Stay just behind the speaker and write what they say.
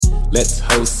Let's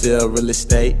wholesale real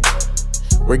estate.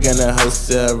 We're gonna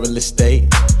wholesale real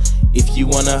estate. If you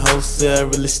wanna wholesale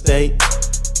real estate,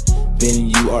 then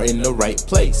you are in the right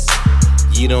place.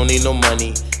 You don't need no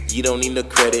money, you don't need no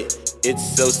credit.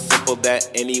 It's so simple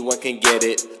that anyone can get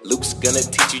it. Luke's gonna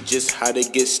teach you just how to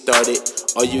get started.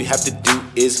 All you have to do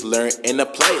is learn and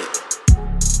apply it.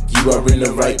 You are in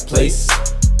the right place.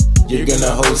 You're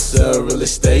gonna wholesale real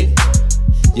estate.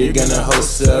 You're gonna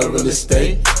wholesale real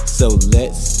estate. So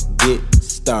let's get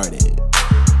started.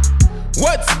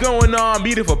 What's going on,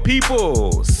 beautiful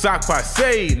people? Sac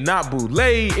passe, not boule.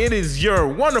 It is your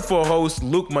wonderful host,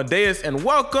 Luke Madeus, and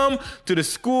welcome to the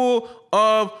School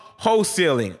of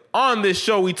Wholesaling. On this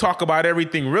show, we talk about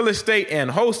everything real estate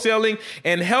and wholesaling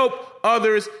and help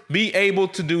others be able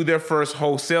to do their first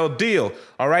wholesale deal.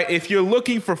 All right. If you're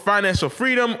looking for financial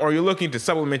freedom or you're looking to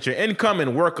supplement your income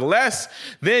and work less,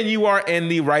 then you are in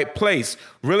the right place.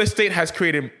 Real estate has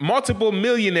created multiple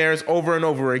millionaires over and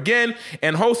over again,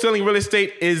 and wholesaling real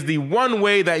estate is the one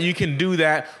way that you can do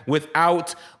that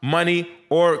without money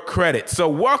or credit. So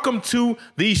welcome to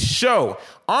the show.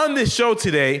 On this show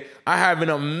today, I have an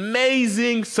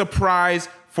amazing surprise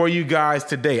for you guys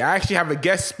today. I actually have a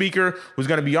guest speaker who's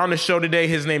going to be on the show today.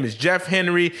 His name is Jeff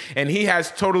Henry, and he has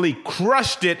totally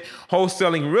crushed it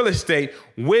wholesaling real estate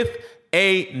with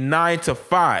a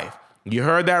 9-to-5. You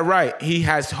heard that right. He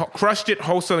has crushed it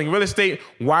wholesaling real estate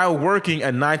while working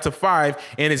a 9-to-5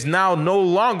 and is now no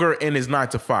longer in his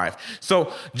 9-to-5.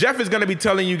 So Jeff is going to be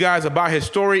telling you guys about his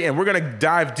story, and we're going to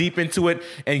dive deep into it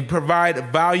and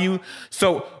provide value.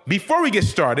 So before we get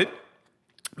started,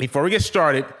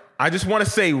 I just want to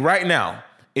say right now,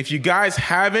 if you guys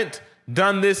haven't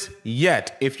done this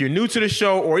yet, if you're new to the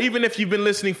show, or even if you've been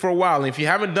listening for a while, and if you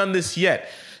haven't done this yet,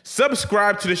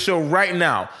 subscribe to the show right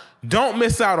now. Don't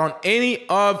miss out on any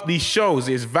of these shows.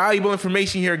 There's valuable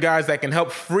information here, guys, that can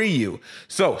help free you.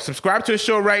 So subscribe to the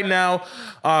show right now.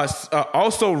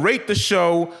 Also rate the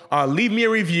show. Leave me a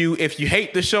review. If you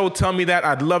hate the show, tell me that.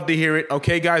 I'd love to hear it.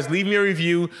 Okay, guys, leave me a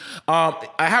review. I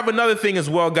have another thing as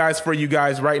well, guys, for you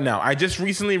guys right now. I just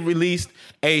recently released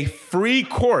a free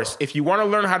course. If you want to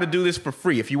learn how to do this for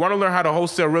free, if you want to learn how to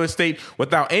wholesale real estate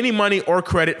without any money or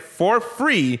credit for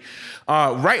free,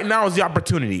 right now is the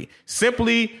opportunity.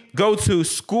 Simply go to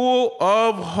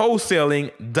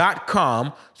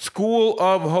schoolofwholesaling.com,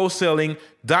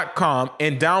 schoolofwholesaling.com,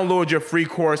 and download your free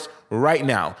course right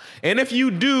now. And if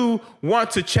you do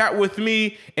want to chat with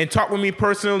me and talk with me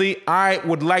personally, I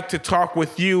would like to talk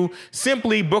with you.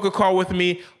 Simply book a call with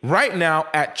me right now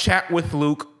at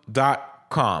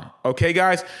chatwithluke.com. Okay,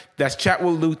 guys, that's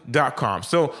chatwithluke.com.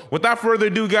 So without further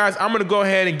ado, guys, I'm going to go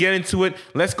ahead and get into it.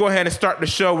 Let's go ahead and start the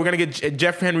show. We're going to get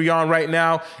Jeff Henry on right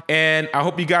now, and I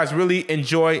hope you guys really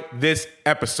enjoy this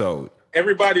episode.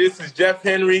 Everybody, this is Jeff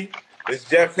Henry. He's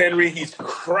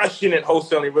crushing it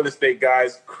wholesaling real estate,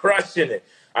 guys, crushing it.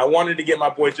 I wanted to get my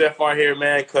boy Jeff on here,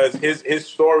 man, because his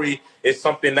story is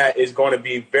something that is going to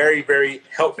be very, very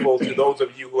helpful to those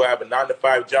of you who have a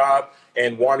 9-to-5 job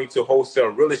and wanting to wholesale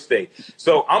real estate.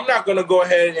 So I'm not going to go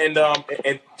ahead and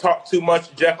talk too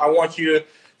much, Jeff. I want you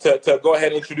to go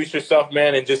ahead and introduce yourself,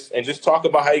 man, and just talk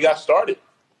about how you got started.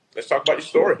 Let's talk about your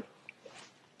story.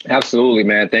 Absolutely,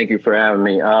 man. Thank you for having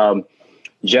me.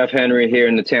 Jeff Henry here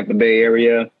in the Tampa Bay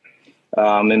area.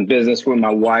 I'm in business with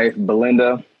my wife,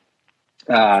 Belinda.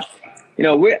 I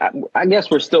guess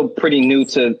we're still pretty new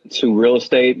to real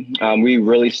estate. We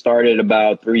really started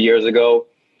about 3 years ago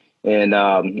in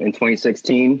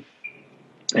 2016,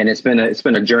 and it's been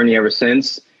a journey ever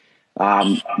since.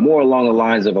 More along the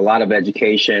lines of a lot of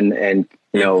education and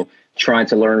trying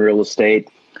to learn real estate.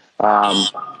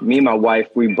 Me and my wife,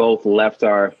 we both left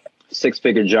our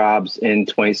 6-figure jobs in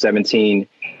 2017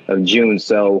 of June,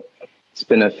 so it's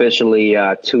been officially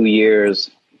 2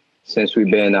 years since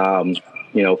we've been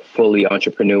fully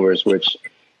entrepreneurs, which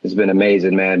has been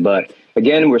amazing, man. But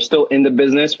again, we're still in the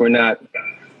business. We're not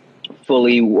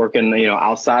fully working,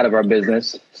 outside of our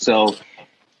business. So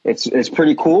it's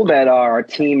pretty cool that our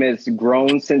team has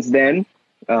grown since then.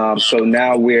 So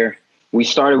now we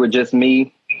started with just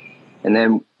me, and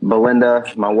then Belinda,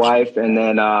 my wife, and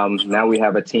then now we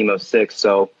have a team of 6.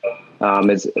 So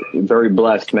it's very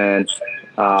blessed, man.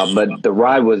 But the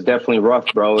ride was definitely rough,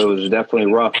 bro. It was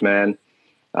definitely rough, man.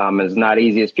 It's not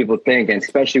easy as people think, and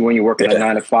especially when you work at a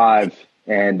 9-to-5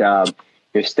 and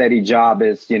your steady job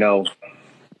is,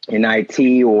 in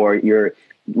IT or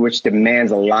which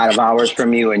demands a lot of hours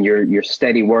from you, and you're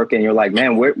steady working. You're like,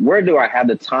 man, where do I have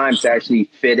the time to actually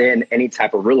fit in any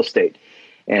type of real estate?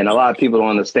 And a lot of people don't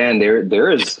understand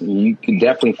you can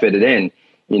definitely fit it in.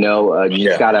 You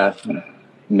just gotta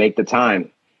make the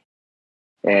time.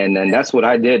 And that's what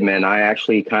I did, man. I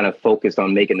actually kind of focused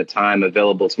on making the time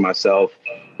available to myself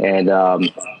and,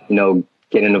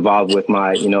 getting involved with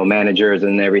my, managers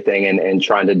and everything and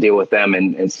trying to deal with them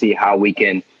and see how we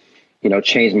can,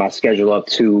 change my schedule up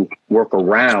to work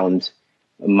around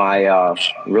my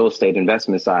real estate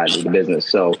investment side of the business.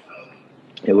 So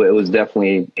it was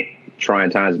definitely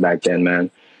trying times back then, man.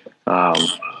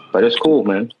 But it's cool,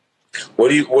 man. What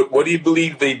do you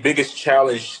believe the biggest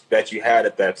challenge that you had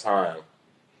at that time?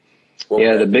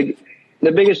 The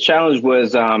biggest challenge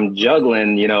was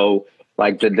juggling,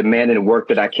 like the demanding work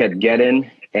that I kept getting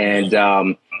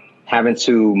and having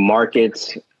to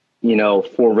market,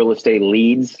 for real estate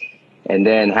leads, and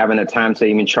then having the time to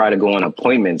even try to go on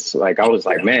appointments. Like I was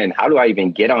like, man, how do I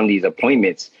even get on these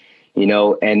appointments?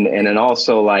 And then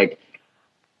also like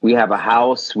we have a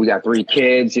house, we got 3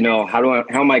 kids, how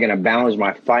am I going to balance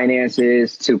my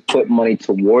finances to put money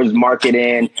towards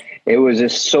marketing? It was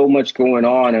just so much going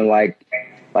on. And like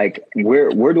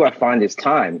where do I find this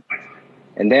time?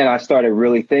 And then I started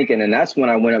really thinking, and that's when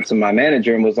I went up to my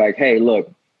manager and was like, hey,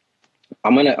 look,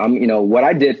 what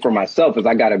I did for myself is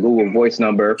I got a Google Voice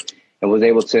number and was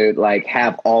able to like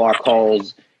have all our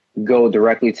calls go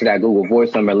directly to that Google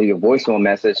Voice number, leave a voicemail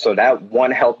message. So that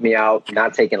one helped me out,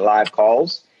 not taking live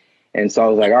calls. And so I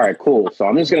was like, all right, cool. So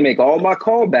I'm just going to make all my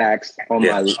callbacks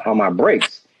on my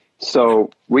breaks.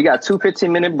 So we got 2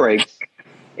 15-minute breaks.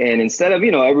 And instead of,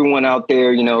 everyone out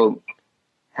there,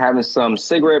 having some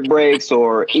cigarette breaks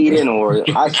or eating, or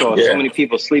I saw so many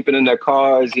people sleeping in their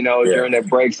cars, during their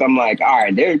breaks. I'm like, all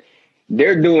right,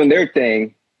 they're doing their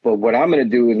thing. But what I'm going to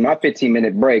do is my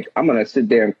 15-minute break, I'm going to sit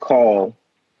there and call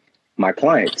my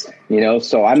clients,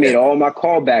 So I made all my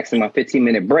callbacks in my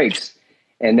 15-minute breaks.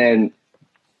 And then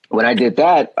when I did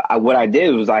that, what I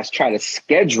did was I tried to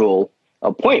schedule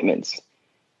appointments.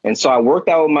 And so I worked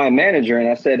out with my manager and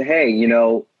I said, hey,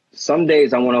 some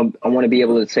days I want to be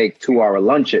able to take 2-hour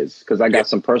lunches because I got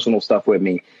some personal stuff with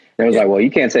me. And it was like, well, you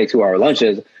can't take 2-hour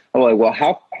lunches. I'm like, well,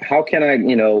 how can I,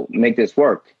 make this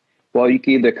work? Well, you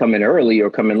can either come in early or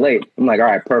come in late. I'm like, all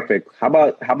right, perfect. How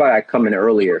about I come in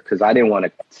earlier? Because I didn't want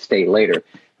to stay later.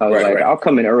 I was I'll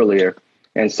come in earlier.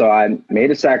 And so I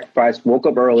made a sacrifice, woke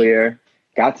up earlier,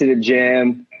 got to the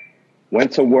gym,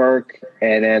 went to work,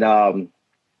 and then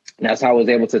that's how I was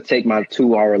able to take my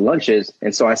 2-hour lunches.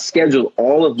 And so I scheduled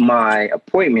all of my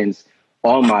appointments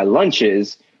on my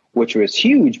lunches, which was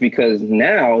huge because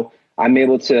now I'm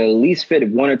able to at least fit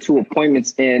 1 or 2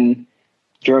 appointments in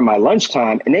during my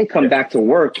lunchtime and then come back to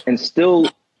work and still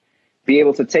be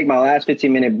able to take my last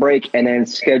 15-minute break and then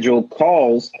schedule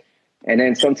calls. And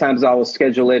then sometimes I will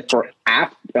schedule it for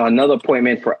another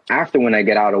appointment for after when I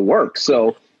get out of work.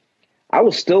 So I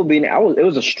was still it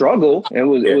was a struggle. It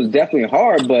was definitely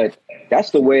hard, but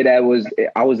that's the way I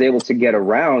was able to get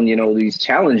around, these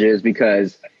challenges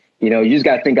because, you just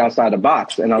got to think outside the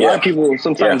box. And a lot of people,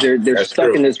 sometimes they're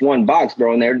stuck in this one box,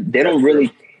 bro. And they don't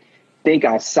really think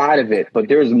outside of it, but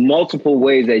there's multiple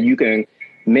ways that you can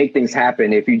make things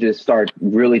happen if you just start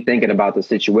really thinking about the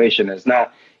situation. It's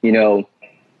not,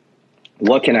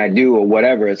 what can I do or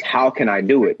whatever, it's how can I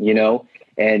do it,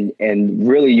 and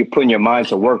really you're putting your mind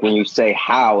to work when you say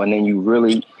how, and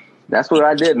then that's what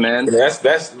I did, man. That's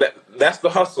the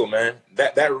hustle, man.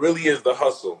 That really is the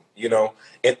hustle, and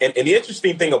the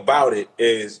interesting thing about it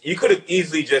is you could have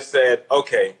easily just said,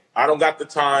 okay, I don't got the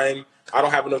time. I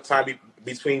don't have enough time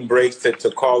between breaks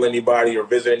to call anybody or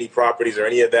visit any properties or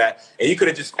any of that. And you could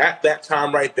have just at that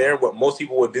time right there, what most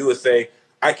people would do is say,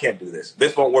 I can't do this.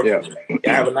 This won't work for me.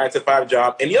 I have a 9-to-5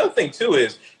 job. And the other thing too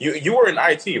is you were in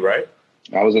IT, right?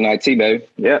 I was in IT, baby.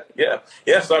 Yeah.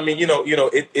 So I mean, you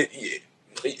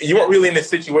weren't really in a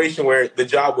situation where the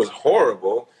job was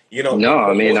horrible. No,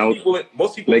 I mean,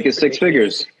 most people making 6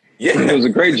 figures. Yeah, it was a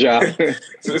great job.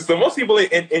 so most people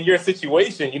in your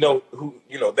situation, who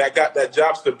that got that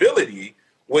job stability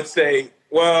would say,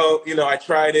 well, I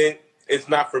tried it. It's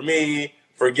not for me.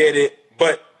 Forget it.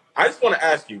 But I just want to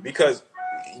ask you, because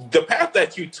the path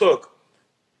that you took,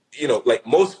 like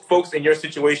most folks in your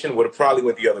situation would have probably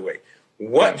went the other way.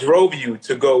 What drove you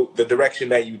to go the direction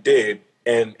that you did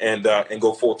and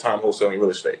go full-time wholesaling real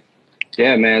estate?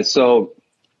 Yeah, man. So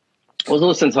I was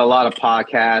listening to a lot of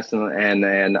podcasts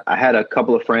and I had a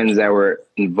couple of friends that were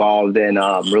involved in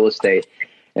real estate,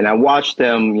 and I watched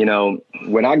them,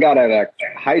 when I got out of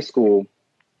high school,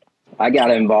 I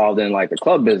got involved in like the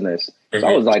club business. So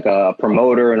I was like a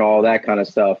promoter and all that kind of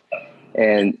stuff.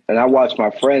 And I watched my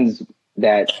friends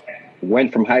that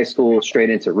went from high school straight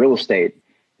into real estate.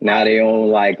 Now they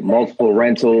own like multiple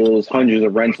rentals, hundreds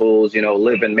of rentals,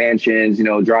 live in mansions,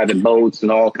 driving boats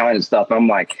and all kinds of stuff. I'm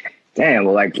like, damn,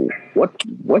 well, like,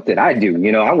 what did I do?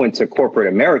 You know, I went to corporate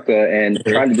America and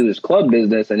trying to do this club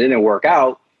business and it didn't work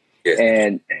out. Yeah.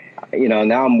 And, you know,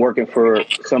 now I'm working for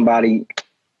somebody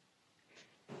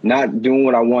not doing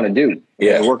what I want to do.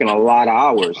 Yeah. And working a lot of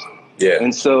hours. Yeah.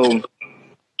 And so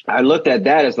I looked at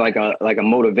that as like a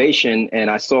motivation, and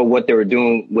I saw what they were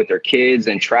doing with their kids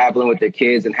and traveling with their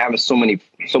kids and having so much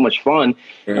fun.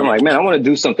 Mm-hmm. I'm like, man, I want to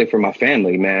do something for my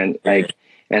family, man. Like,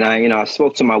 and I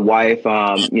spoke to my wife,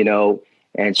 you know,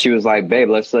 and she was like, babe,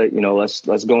 let's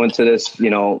go into this, you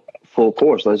know, full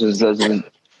course. Let's just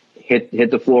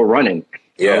hit the floor running.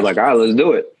 Yeah. I was like, all right, let's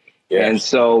do it. Yeah. And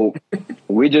so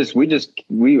we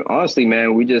honestly,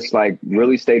 man, we just like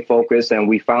really stayed focused, and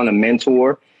we found a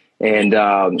mentor, and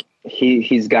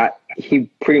he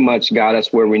pretty much got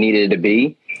us where we needed to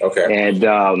be. Okay.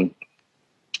 And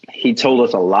he told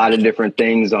us a lot of different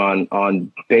things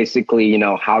on basically, you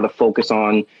know, how to focus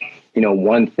on, you know,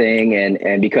 one thing,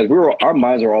 and because our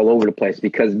minds are all over the place,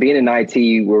 because being in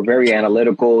IT, we're very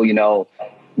analytical, you know,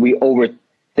 we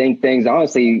overthink things.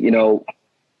 Honestly, you know,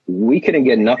 we couldn't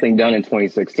get nothing done in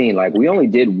 2016. Like, we only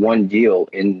did one deal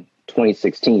in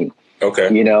 2016.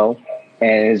 Okay. You know,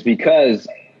 and it's because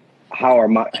how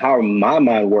my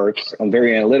mind works. I'm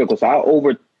very analytical. So I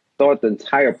overthought the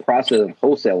entire process of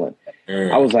wholesaling.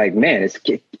 I was like, man,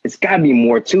 it's gotta be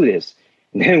more to this.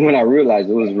 And then when I realized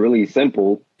it was really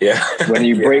simple, when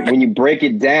you break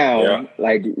it down,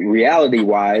 like reality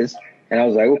wise, and I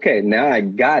was like, okay, now I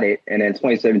got it. And then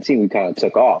 2017, we kind of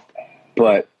took off,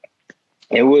 but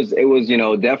it was, you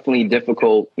know, definitely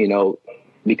difficult, you know,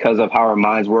 because of how our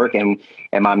minds work. And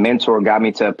my mentor got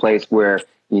me to a place where,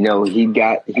 you know, he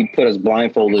put us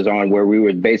blindfolders on, where we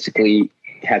would basically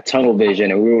have tunnel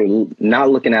vision, and we were not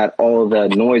looking at all the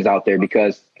noise out there,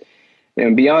 because,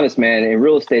 and be honest, man, in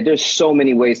real estate, there's so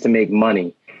many ways to make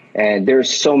money, and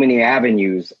there's so many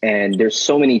avenues, and there's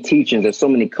so many teachings, there's so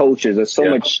many coaches, there's so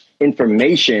much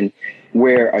information,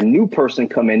 where a new person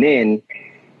coming in,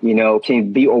 you know,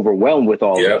 can be overwhelmed with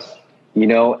all this, you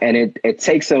know, and it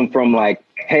takes them from like,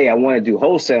 hey, I want to do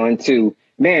wholesaling, to,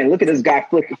 man, look at this guy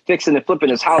fixing and flipping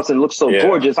his house and looks so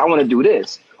gorgeous. I want to do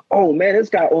this. Oh man, this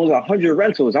guy owns 100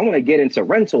 rentals. I want to get into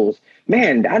rentals.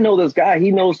 Man, I know this guy. He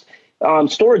knows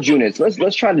storage units.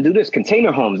 Let's try to do this.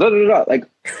 Container homes. Blah, blah, blah. Like,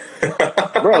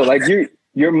 bro, like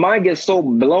your mind gets so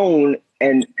blown,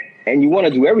 and you want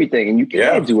to do everything, and you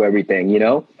can't do everything, you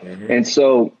know? Mm-hmm. And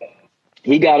so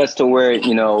he got us to where,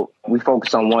 you know, we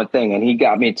focus on one thing, and he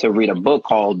got me to read a book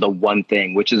called The One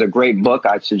Thing, which is a great book.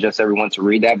 I suggest everyone to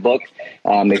read that book.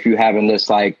 If you're having this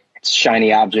like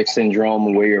shiny object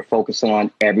syndrome, where you're focusing on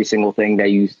every single thing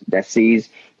that you see,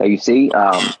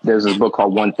 there's this book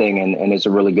called One Thing, and it's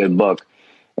a really good book.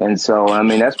 And so, I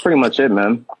mean, that's pretty much it,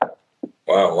 man.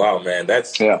 Wow, man.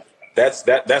 That's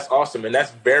awesome. And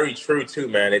that's very true too,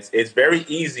 man. It's very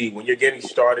easy when you're getting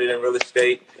started in real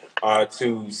estate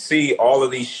to see all of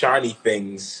these shiny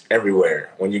things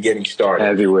everywhere when you're getting started.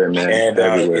 Everywhere, man. And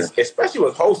everywhere. Especially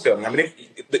with wholesaling. I mean,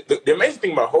 the amazing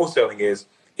thing about wholesaling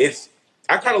is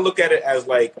I kind of look at it as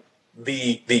like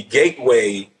the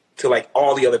gateway to like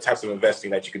all the other types of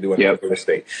investing that you can do in real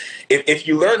estate. If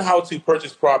you learn how to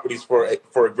purchase properties for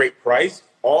a great price,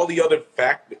 all the other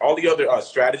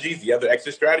strategies, the other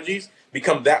exit strategies,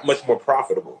 become that much more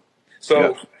profitable.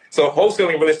 So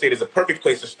wholesaling real estate is a perfect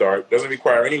place to start. Doesn't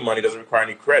require any money, doesn't require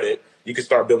any credit. You can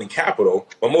start building capital.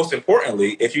 But most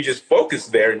importantly, if you just focus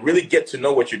there and really get to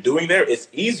know what you're doing there, it's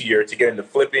easier to get into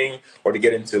flipping or to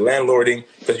get into landlording,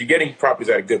 because you're getting properties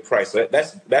at a good price. So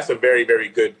that's a very, very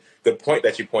good point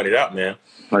that you pointed out, man.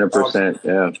 100%,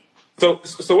 yeah. So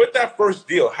with that first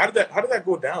deal, how did that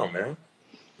go down, man?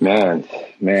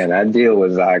 Man, that deal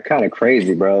was kind of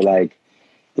crazy, bro. Like,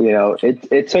 you know,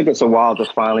 it took us a while to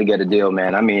finally get a deal,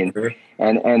 man. I mean,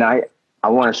 and I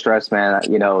want to stress, man,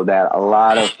 you know, that a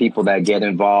lot of people that get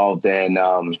involved, and,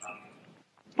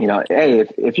 you know, hey,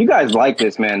 if you guys like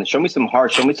this, man, show me some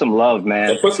hearts, show me some love,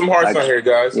 man. Put some hearts on here,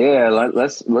 guys. Yeah,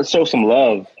 let's show some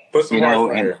love. Put some hearts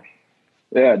on here.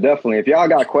 Yeah, definitely. If y'all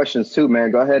got questions too,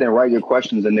 man, go ahead and write your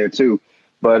questions in there too.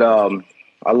 But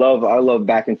I love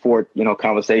back and forth, you know,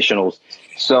 conversationals.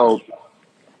 So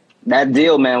that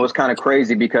deal, man, was kind of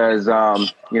crazy because,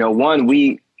 you know, one,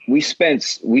 we spent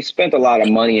a lot of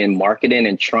money in marketing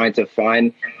and trying to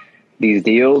find these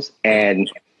deals, and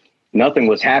nothing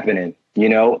was happening, you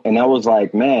know? And I was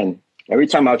like, man, every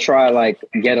time I try like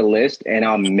get a list and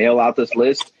I'll mail out this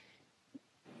list,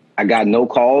 I got no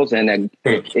calls, and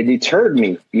it deterred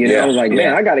me, you know? I was like,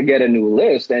 man, I got to get a new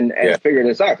list and figure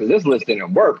this out, because this list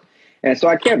didn't work. And so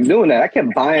I kept doing that. I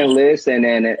kept buying lists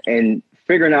and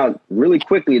figuring out really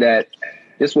quickly that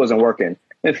this wasn't working.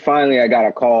 And finally I got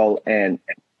a call, and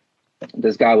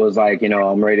this guy was like,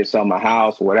 I'm ready to sell my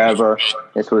house, whatever.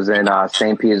 This was in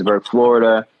St. Petersburg,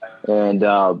 Florida. And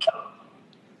I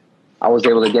was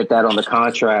able to get that on the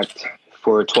contract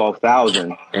for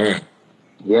 $12,000.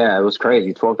 Yeah, it was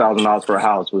crazy. $12,000 for a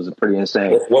house was pretty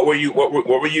insane. What were you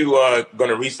going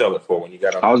to resell it for when you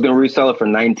got on? I was going to resell it for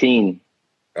 19.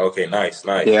 Okay, nice.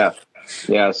 Yeah.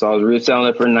 So I was reselling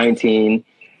it for 19,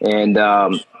 and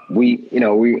we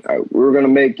were going to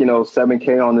make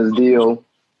 $7K on this deal,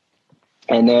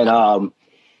 and then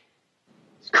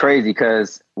it's crazy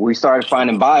because we started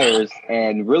finding buyers,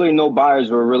 and really no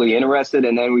buyers were really interested,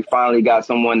 and then we finally got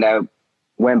someone that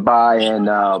went by and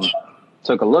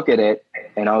took a look at it,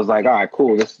 and I was like, all right,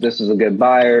 cool, this is a good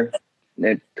buyer.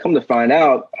 And come to find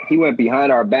out, he went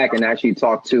behind our back and actually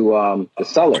talked to the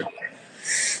seller.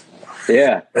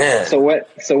 Yeah. Man. So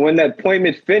when the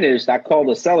appointment finished, I called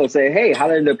the seller and said, hey, how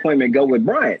did the appointment go with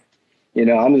Brian?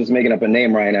 I'm just making up a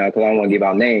name right now because I don't want to give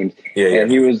out names. Yeah.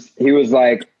 And he was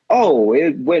like, oh,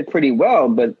 it went pretty well,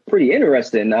 but pretty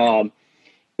interesting.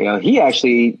 He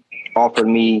actually offered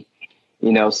me,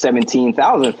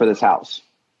 $17,000 for this house.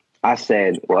 I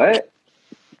said, what?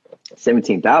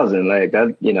 $17,000? Like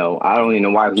that, I don't even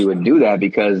know why he would do that,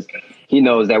 because he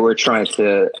knows that we're trying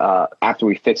to, after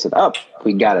we fix it up,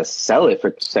 we got to sell it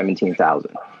for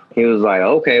 $17,000. He was like,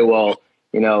 okay, well,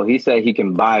 he said he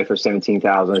can buy it for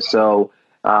 $17,000. So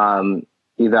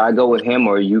either I go with him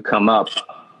or you come up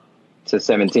to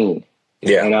 17.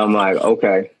 Yeah. And I'm like,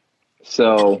 okay.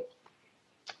 So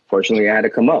fortunately I had to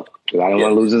come up because I don't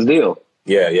want to lose this deal.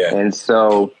 Yeah. And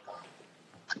so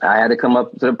I had to come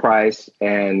up to the price,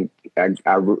 and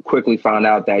I quickly found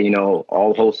out that,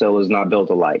 all wholesale is not built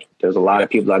alike. There's a lot of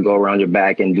people that go around your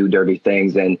back and do dirty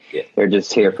things, and they're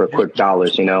just here for quick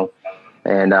dollars,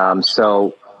 And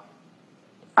so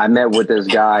I met with this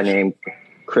guy named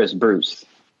Chris Bruce.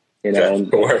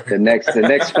 The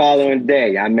next following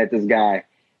day, I met this guy.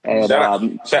 And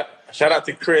shout out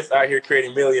to Chris out here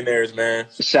creating millionaires, man.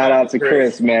 Shout out to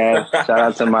Chris, man. Shout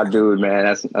out to my dude, man.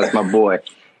 That's my boy.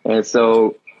 And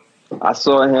so I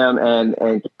saw him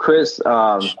and Chris.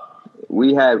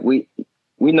 We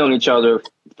known each other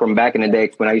from back in the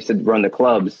day when I used to run the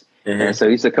clubs. Mm-hmm. And so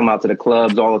he used to come out to the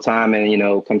clubs all the time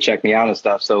and, come check me out and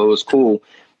stuff. So it was cool.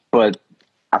 But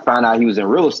I found out he was in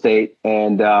real estate,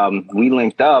 and we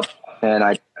linked up, and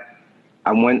I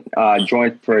went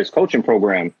joined for his coaching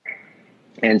program.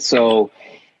 And so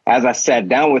as I sat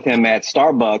down with him at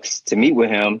Starbucks to meet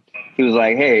with him, he was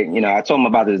like, hey, I told him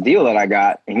about this deal that I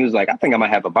got. And he was like, I think I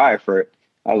might have a buyer for it.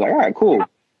 I was like, all right, cool.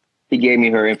 He gave me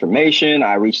her information.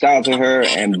 I reached out to her,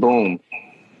 and boom,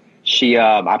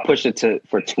 I pushed it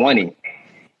for 20.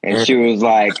 And she was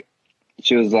like,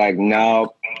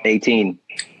 no, 18.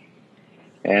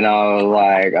 And I was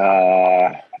like,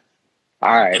 all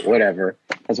right, whatever.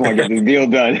 I just want to get this deal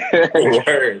done.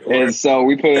 Word. And so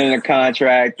we put it in a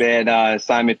contract and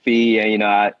assignment fee, and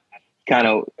I kind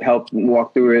of helped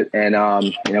walk through it, and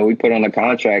we put on a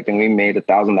contract and we made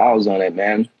 $1,000 on it,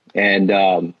 man. And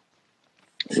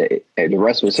the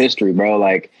rest was history, bro.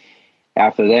 Like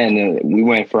after then, we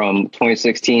went from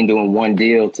 2016 doing one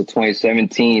deal to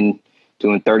 2017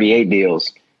 doing 38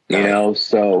 deals.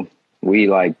 So we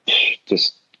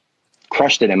just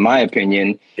crushed it, in my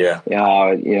opinion. Yeah.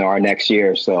 Our next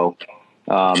year. So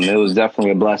it was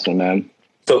definitely a blessing, man.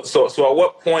 So at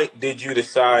what point did you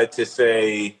decide to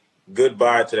say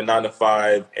goodbye to the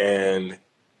 9-to-5 and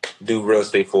do real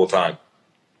estate full time?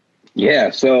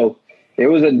 Yeah. So it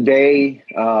was a day.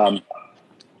 A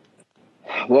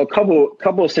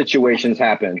couple of situations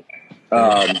happened.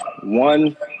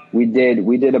 One, we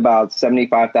did about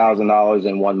 $75,000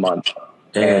 in 1 month,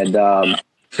 and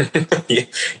he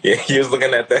was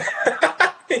looking at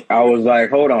that. I was like,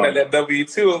 hold on, that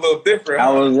W-2 a little different.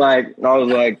 I was like,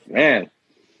 man,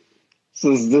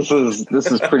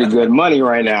 this is pretty good money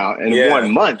right now in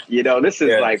 1 month. This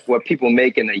is like what people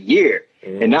make in a year,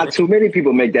 and not too many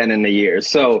people make that in a year.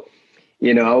 So,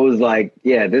 I was like,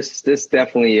 yeah, this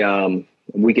definitely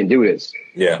we can do this.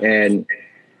 Yeah, and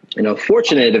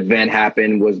fortunate event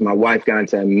happened was my wife got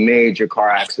into a major car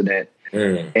accident,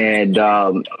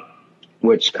 and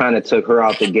which kind of took her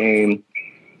out the game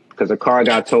because the car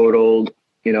got totaled.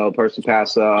 A person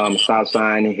passed a stop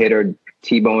sign, hit her,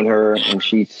 T-boned her, and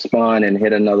she spun and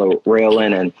hit another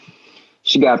railing, and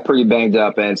she got pretty banged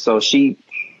up. And so she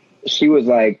was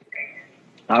like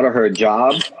out of her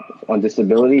job on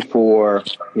disability for,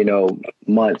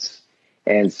 months.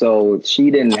 And so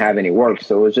she didn't have any work.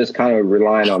 So it was just kind of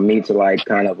relying on me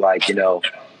to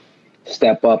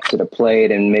step up to the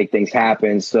plate and make things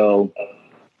happen. So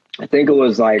I think it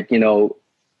was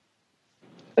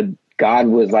God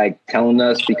was telling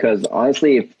us, because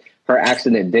honestly, if her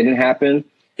accident didn't happen,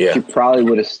 Yeah. she probably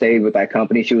would have stayed with that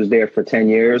company. She was there for 10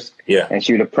 years. Yeah. And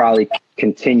she would have probably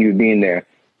continued being there.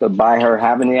 But by her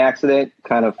having the accident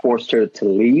kind of forced her to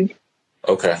leave.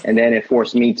 Okay. And then it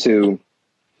forced me to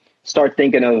start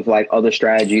thinking of like other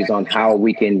strategies on how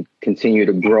we can continue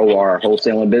to grow our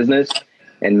wholesaling business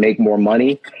and make more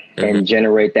money and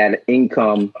generate that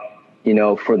income, you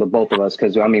know, for the both of us.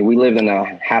 Cause I mean, we live in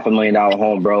a $500,000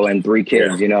 home, bro, and 3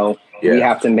 kids, you know, we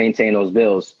have to maintain those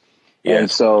bills. And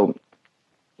so,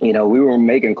 you know, we were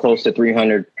making close to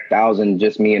 300,000,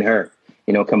 just me and her,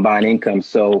 you know, combined income.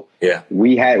 So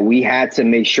we had to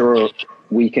make sure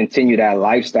we continue that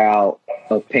lifestyle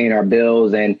of paying our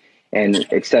bills and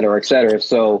et cetera, et cetera.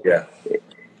 So,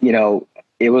 you know,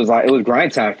 it was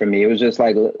grind time for me. It was just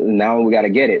like, now we got to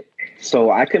get it.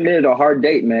 So I committed a hard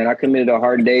date, man. I committed a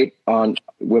hard date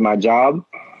with my job.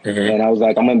 And I was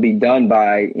like, I'm going to be done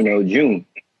by, you know, June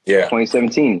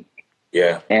 2017.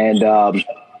 And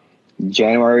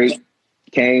January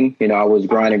came, you know, I was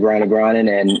grinding.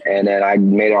 And then I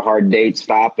made a hard date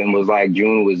stop and was like,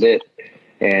 June was it.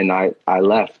 And I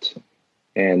left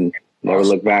and never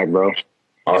looked back, bro.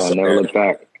 Awesome. Never looked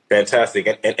back.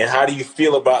 Fantastic. And how do you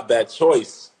feel about that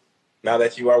choice now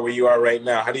that you are where you are right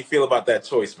now? How do you feel about that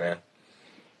choice, man?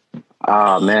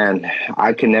 Man,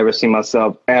 I can never see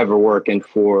myself ever working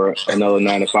for another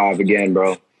 9 to 5 again,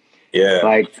 bro.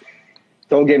 Like,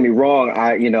 don't get me wrong.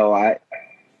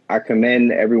 I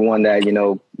commend everyone that, you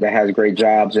know, that has great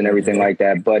jobs and everything like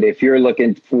that. But if you're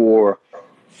looking for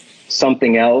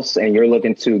something else and you're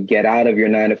looking to get out of your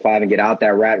 9 to 5 and get out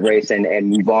that rat race and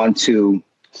move on to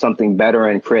something better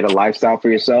and create a lifestyle for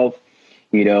yourself,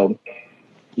 you know,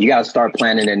 you got to start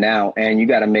planning it now, and you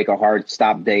got to make a hard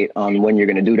stop date on when you're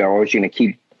going to do that, or else you're going to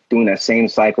keep doing that same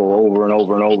cycle over and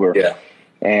over and over.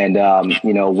 And,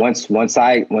 you know, once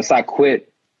I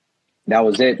quit, that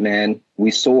was it, man.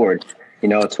 We soared. You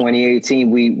know,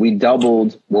 2018, we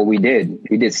doubled what we did.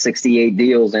 We did 68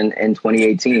 deals in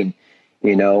 2018,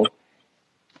 you know.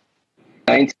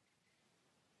 19.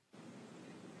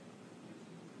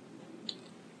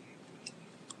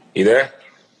 You there?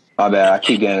 My bad. I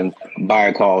keep getting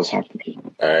buyer calls. All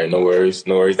right, no worries.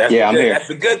 I'm here. That's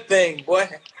a good thing, boy.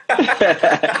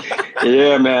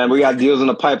 Yeah, man. We got deals in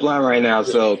the pipeline right now.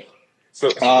 So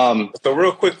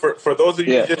real quick, for those of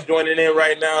you just joining in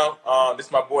right now, this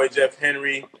is my boy Jeff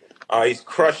Henry. He's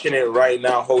crushing it right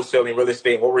now, wholesaling real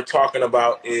estate. What we're talking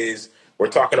about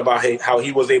how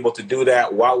he was able to do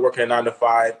that while working a 9 to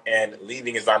 5 and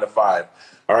leaving his 9 to 5.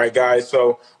 All right, guys.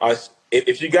 So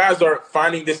if you guys are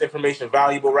finding this information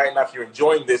valuable right now, if you're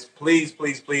enjoying this, please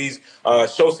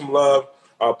show some love,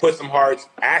 put some hearts,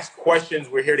 ask questions.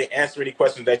 We're here to answer any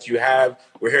questions that you have.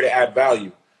 We're here to add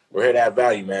value.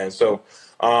 Man. So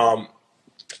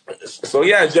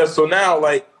yeah, Jeff. So now,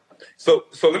 like, so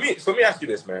let me ask you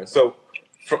this, man. So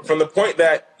from the point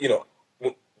that, you know,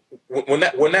 when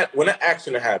that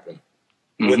accident happened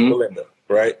with Belinda,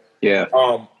 right?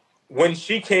 When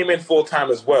she came in full time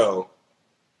as well,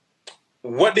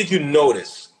 what did you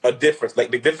notice a difference, like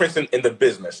the difference in the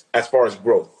business as far as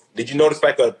growth? Did you notice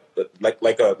like a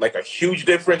huge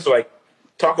difference? Like,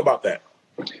 talk about that.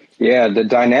 Yeah, the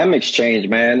dynamics changed,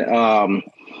 man.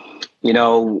 You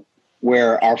know,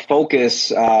 where our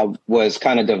focus was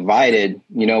kind of divided.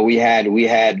 You know, we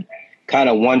had kind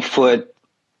of 1 foot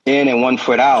in and 1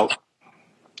 foot out.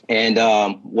 And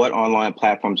what online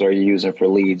platforms are you using for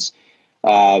leads?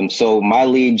 So my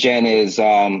lead gen is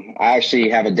I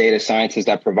actually have a data scientist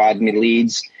that provides me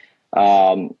leads.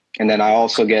 And then I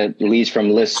also get leads from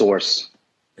ListSource.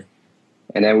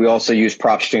 And then we also use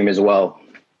PropStream as well.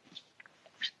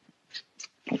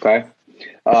 Okay.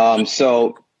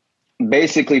 So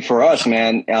basically for us,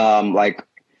 man, like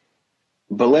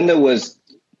Belinda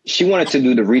she wanted to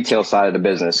do the retail side of the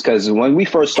business. Cause when we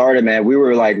first started, man, we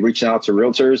were like reaching out to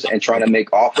realtors and trying to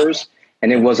make offers,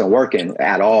 and it wasn't working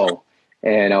at all.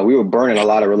 And we were burning a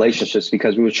lot of relationships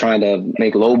because we were trying to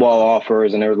make lowball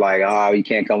offers, and they were like, you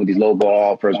can't come with these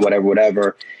lowball offers,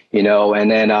 whatever, you know. And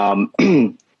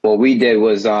then what we did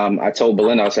was I told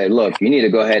Belinda, I said, look, you need to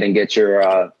go ahead and get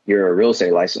your real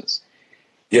estate license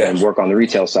and work on the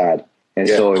retail side. And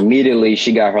so immediately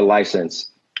she got her license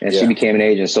and she became an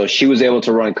agent. So she was able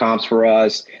to run comps for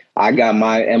us. I got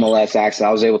my MLS access. I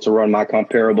was able to run my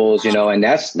comparables, you know, and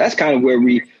that's kind of where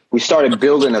we started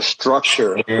building a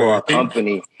structure for our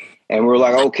company. And we're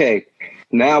like, okay,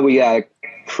 now we got to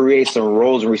create some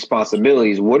roles and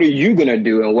responsibilities. What are you going to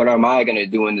do? And what am I going to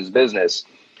do in this business?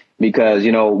 Because,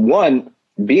 you know, one,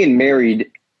 being married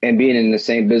and being in the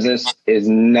same business is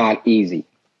not easy.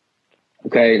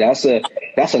 Okay.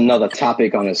 That's another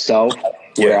topic on itself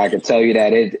where I can tell you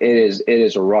that it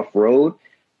is a rough road,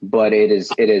 but it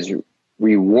is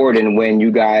rewarding when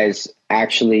you guys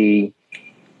actually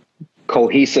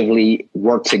cohesively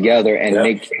work together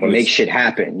and make shit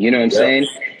happen. You know what I'm saying?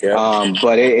 Yeah.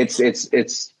 But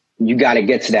it's you got to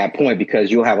get to that point,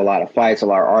 because you'll have a lot of fights, a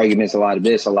lot of arguments, a lot of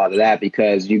this, a lot of that,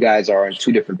 because you guys are on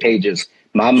two different pages.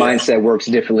 My mindset works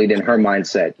differently than her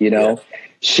mindset. You know,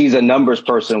 she's a numbers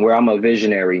person where I'm a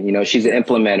visionary. You know, she's an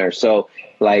implementer. So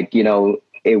like, you know,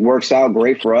 it works out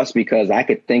great for us because I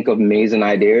could think of amazing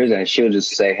ideas and she'll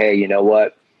just say, hey, you know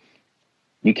what?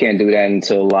 You can't do that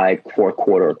until like fourth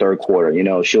quarter or third quarter. You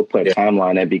know, she'll put a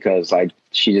timeline in it because like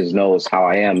she just knows how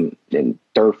I am. In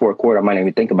third, fourth quarter, I might not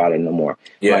even think about it no more.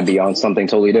 Might be on something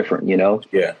totally different, you know?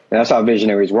 Yeah. And that's how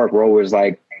visionaries work. We're always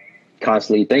like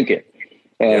constantly thinking.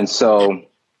 And so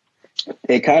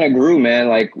it kind of grew, man.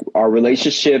 Like our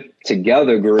relationship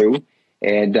together grew,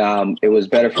 and it was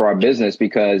better for our business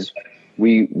because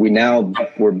we're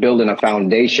building a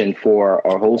foundation for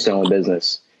our wholesaling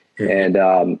business.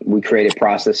 And we created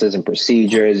processes and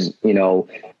procedures. You know,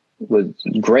 was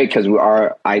great because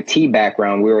our IT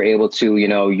background, we were able to, you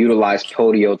know, utilize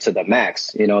Podio to the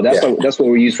max. You know, that's what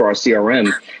we use for our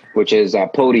CRM, which is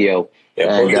Podio.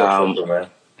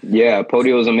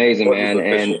 Podio is amazing,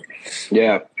 man.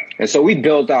 And so we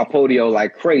built our Podio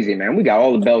like crazy, man. We got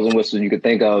all the bells and whistles you could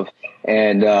think of,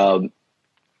 and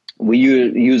we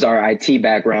use our IT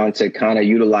background to kind of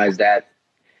utilize that.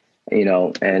 You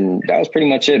know, and that was pretty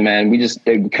much it, man.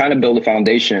 They kind of built a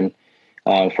foundation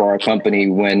for our company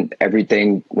when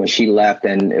she left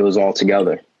and it was all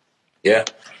together. Yeah,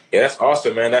 that's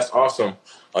awesome, man. That's awesome.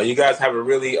 You guys have a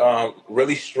really,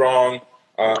 really strong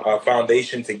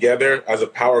foundation together as a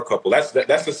power couple. That's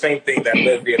the same thing that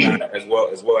Leslie and I as well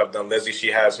have done. Leslie,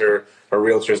 she has her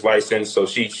realtor's license, so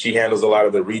she handles a lot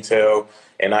of the retail,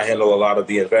 and I handle a lot of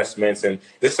the investments. And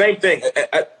the same thing.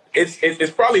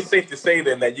 It's probably safe to say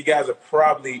then that you guys have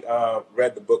probably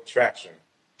read the book Traction.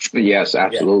 Yes,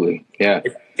 absolutely. Yeah.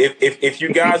 If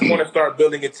you guys want to start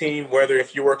building a team, whether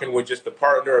if you're working with just a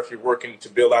partner, or if you're working to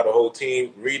build out a whole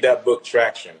team, read that book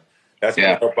Traction. That's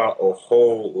going to help out a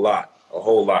whole lot,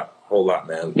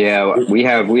 man. Yeah, we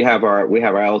have our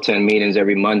L10 meetings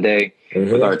every Monday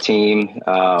with our team.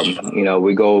 You know,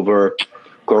 we go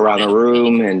around the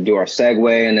room and do our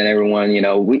segue, and then everyone, you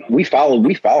know, we follow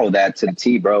that to the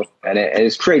T, bro. And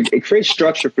it creates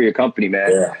structure for your company,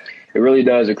 man. Yeah. It really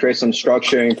does. It creates some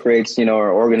structure and creates, you know,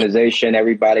 our organization.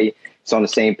 Everybody is on the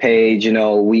same page. You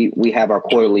know, we have our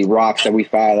quarterly rocks that we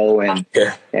follow, and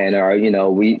our, you know,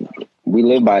 we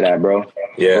live by that, bro.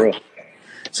 Yeah.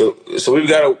 So we've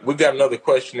got another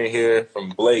question in here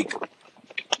from Blake.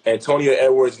 Antonio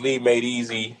Edwards Lead Made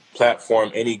Easy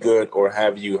platform any good, or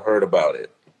have you heard about it?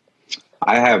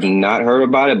 I have not heard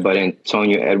about it, but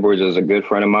Antonio Edwards is a good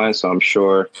friend of mine, so I'm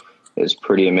sure it's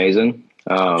pretty amazing.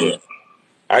 I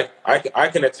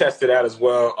can attest to that as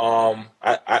well.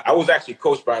 I was actually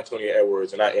coached by Antonio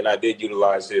Edwards, and I did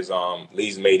utilize his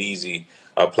Leads Made Easy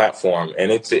platform,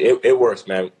 and it works,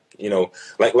 man. You know,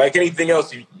 like anything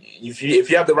else, if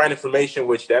you have the right information,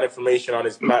 which that information on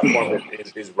his platform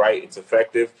is right, it's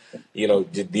effective. You know,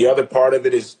 the other part of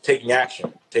it is taking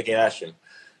action.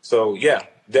 So yeah,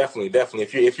 definitely.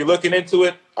 If you're looking into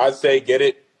it, I'd say get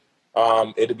it.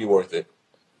 It'll be worth it.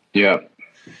 Yeah.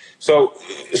 So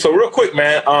real quick,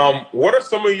 man. What are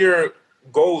some of your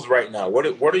goals right now? What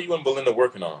are you and Belinda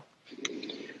working on?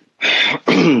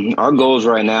 Our goals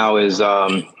right now is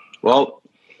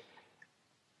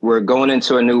we're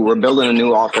building a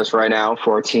new office right now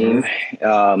for our team.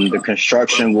 The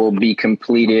construction will be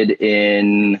completed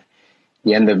in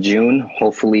the end of June.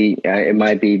 Hopefully, it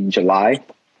might be July.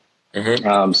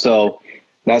 So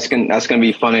that's gonna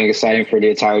be fun and exciting for the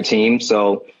entire team.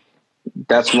 So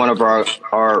that's one of our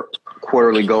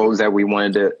quarterly goals that we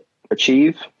wanted to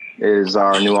achieve is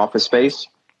our new office space.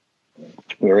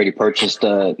 We already purchased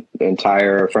the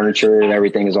entire furniture and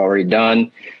everything is already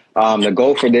done. The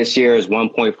goal for this year is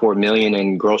 1.4 million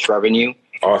in gross revenue.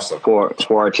 Awesome. For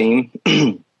our team.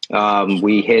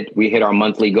 We hit our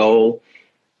monthly goal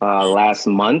last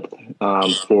month.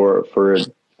 For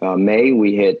May,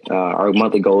 we hit our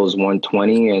monthly goal is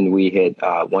 120, and we hit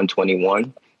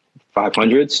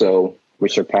 121,500. So we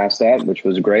surpassed that, which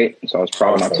was great. So I was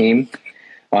proud of my team.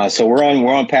 So we're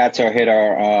on path to hit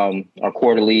our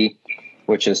quarterly,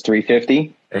 which is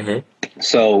 350.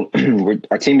 So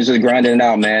our team is just grinding it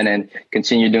out, man, and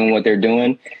continue doing what they're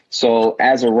doing. So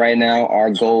as of right now,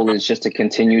 our goal is just to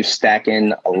continue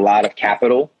stacking a lot of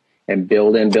capital and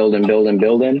building. And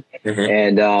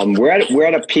we're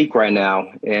at a peak right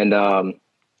now. And,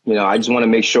 you know, I just want to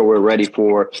make sure we're ready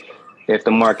for, if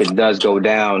the market does go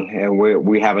down, and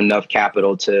we have enough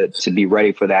capital to be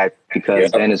ready for that,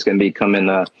 because then it's going to become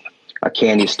a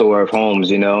candy store of homes,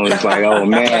 you know. It's like, oh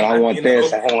man, I want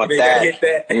this, I want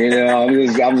that. You know,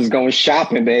 I'm just going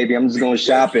shopping, baby. I'm just going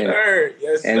shopping. Yes, sir.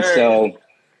 Yes, and sir. So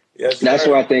that's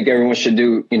what I think everyone should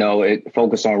do. You know,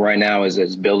 focus on right now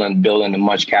is building as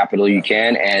much capital you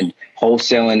can, and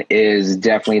wholesaling is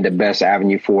definitely the best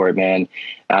avenue for it, man.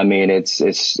 I mean, it's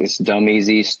dumb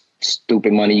easy,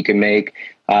 stupid money you can make.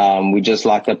 We just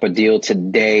locked up a deal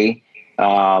today.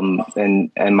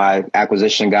 And my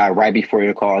acquisition guy, right before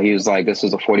your call, he was like, this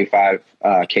is a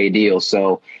 45K deal.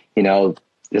 So, you know,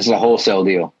 this is a wholesale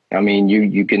deal. I mean,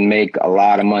 you can make a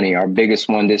lot of money. Our biggest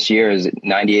one this year is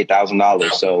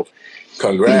 $98,000. So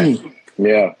congrats.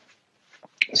 Yeah.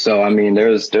 So, I mean,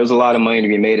 there's a lot of money to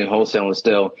be made in wholesaling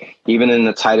still. Even in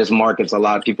the tightest markets, a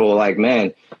lot of people are like,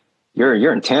 man,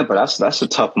 you're in Tampa. That's a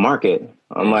tough market.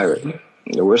 I'm like,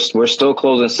 we're still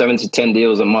closing 7 to 10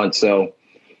 deals a month. So,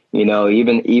 you know,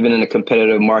 even in a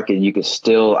competitive market, you can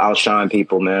still outshine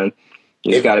people, man.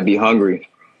 You just got to be hungry.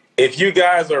 If you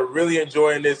guys are really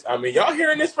enjoying this, I mean, y'all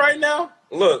hearing this right now?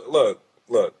 Look.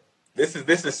 This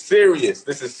is serious.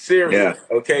 This is serious.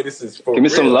 Yeah. Okay, this is for Give me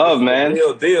real. some love, man.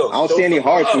 Real deal. I don't see any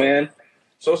hearts, man.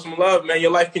 Show some love, man.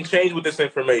 Your life can change with this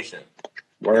information.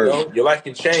 Word. You know? Your life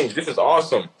can change. This is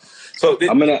awesome. So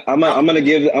I'm gonna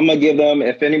give them,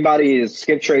 if anybody is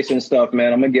skip tracing stuff,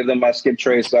 man, I'm gonna give them my skip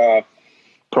trace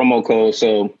promo code.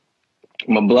 So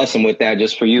I'm gonna bless them with that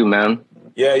just for you, man.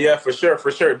 Yeah, for sure.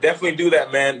 Definitely do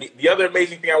that, man. The other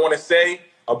amazing thing I want to say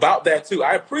about that too,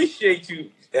 I appreciate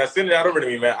you sending that over to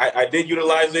me, man. I did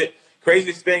utilize it.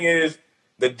 Craziest thing is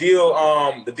the deal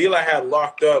I had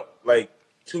locked up like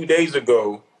 2 days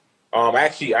ago. I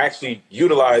actually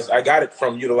utilized. I got it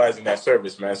from utilizing that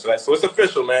service, man. So it's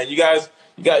official, man. You guys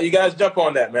jump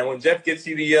on that, man. When Jeff gets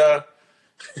you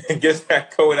gets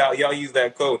that code out, y'all use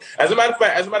that code. As a matter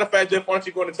of fact, Jeff, why don't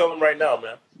you go and tell them right now,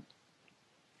 man?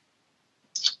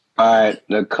 All right,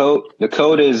 the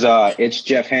code is it's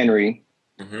Jeff Henry.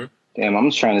 Mm-hmm. Damn, I'm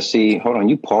just trying to see. Hold on,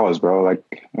 you pause, bro. Like,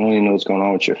 I don't even know what's going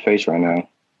on with your face right now.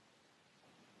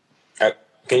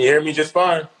 Can you hear me just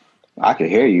fine? I can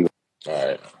hear you. All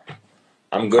right,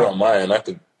 I'm good on my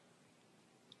end.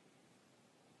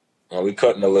 We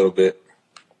cutting a little bit.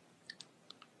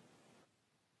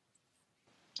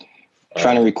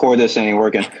 Trying to record this ain't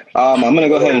working. I'm gonna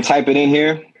go ahead and type it in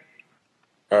here.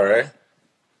 All right.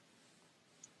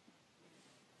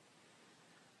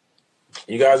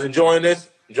 You guys enjoying this?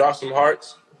 Drop some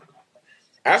hearts.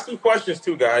 Ask some questions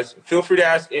too, guys. Feel free to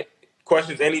ask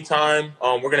questions anytime.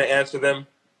 We're gonna answer them.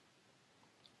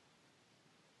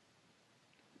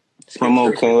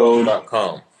 Promo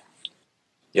code.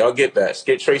 Y'all get that.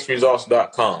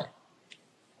 SkipTraceResults.com.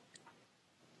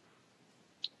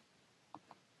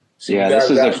 So yeah, this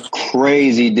is a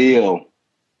crazy deal.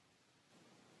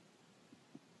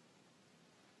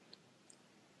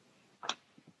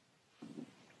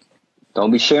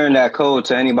 Don't be sharing that code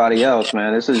to anybody else,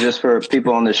 man. This is just for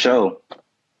people on the show.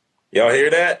 Y'all hear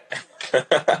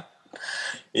that?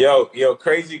 Yo,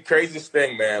 craziest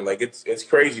thing, man. Like it's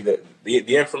crazy that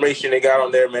the information they got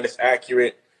on there, man, it's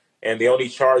accurate, and they only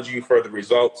charge you for the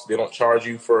results. They don't charge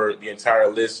you for the entire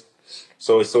list.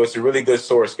 So it's a really good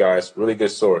source, guys. Really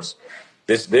good source.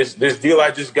 This deal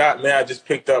I just got, man, I just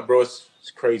picked up, bro. It's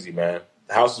crazy, man.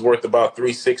 The house is worth about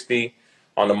 $360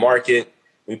 on the market.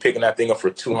 We picking that thing up for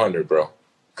 $200, bro.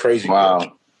 Crazy. Wow.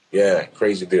 Deal. Yeah,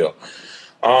 crazy deal.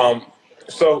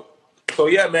 So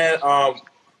yeah, man. I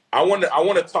want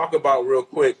to talk about real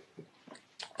quick.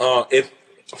 If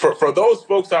for those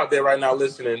folks out there right now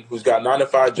listening who's got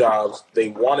 9-to-5 jobs, they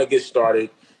want to get started,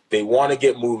 they want to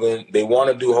get moving, they want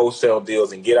to do wholesale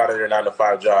deals and get out of their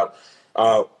 9-to-5 job.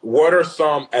 What are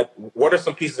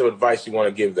some pieces of advice you want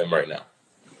to give them right now?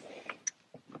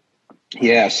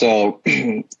 Yeah, so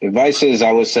advice is,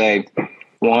 I would say,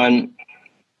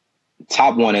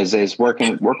 top one is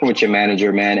working with your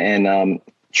manager, man, and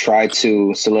try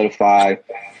to solidify,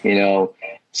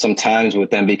 some times with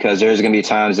them, because there's going to be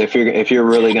times if you're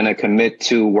really going to commit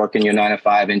to working your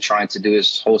 9-to-5 and trying to do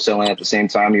this wholesaling at the same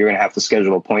time, you're going to have to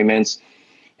schedule appointments.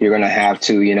 You're going to have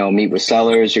to, meet with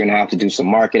sellers. You're going to have to do some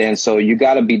marketing. So you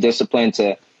got to be disciplined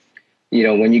to,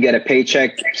 when you get a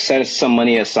paycheck, set some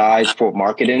money aside for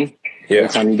marketing. Every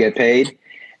time you get paid,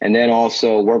 and then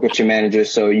also work with your manager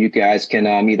so you guys can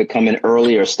either come in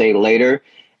early or stay later,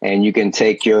 and you can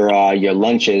take your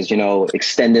lunches,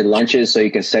 extended lunches, so you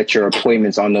can set your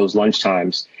appointments on those lunch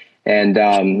times, and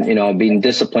being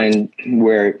disciplined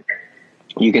where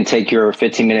You can take your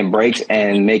 15-minute breaks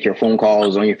and make your phone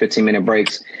calls on your 15-minute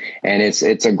breaks. And it's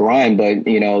a grind, but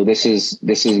you know, this is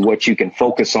what you can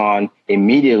focus on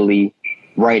immediately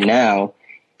right now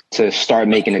to start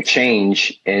making a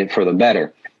change and for the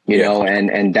better, you know,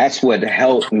 and that's what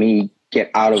helped me get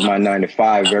out of my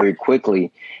 9-to-5 very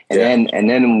quickly. And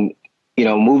then, you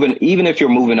know, even if you're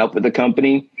moving up with the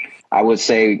company, I would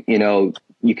say, you know,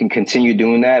 you can continue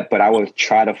doing that, but I would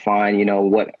try to find, you know,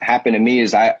 what happened to me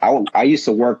is I used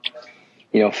to work,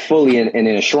 you know, fully in an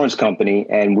insurance company,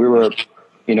 and we were,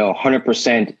 you know,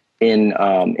 100% in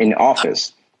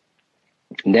office.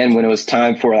 And then when it was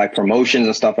time for like promotions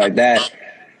and stuff like that,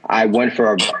 I went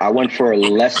for a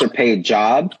lesser paid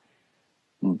job,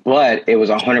 but it was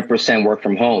 100% work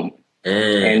from home.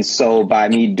 And so by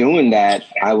me doing that,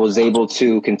 I was able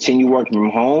to continue working from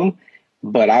home,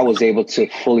 but I was able to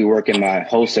fully work in my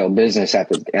wholesale business at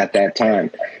that time,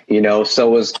 you know. So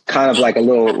it was kind of like a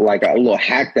little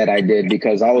hack that I did,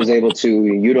 because I was able to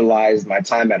utilize my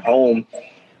time at home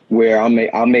where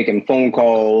I'm making phone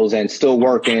calls and still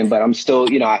working, but I'm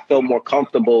still, you know, I felt more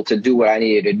comfortable to do what I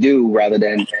needed to do rather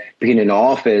than being in the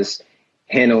office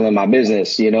handling my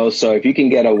business, you know. So if you can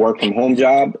get a work from home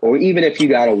job, or even if you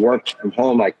got to work from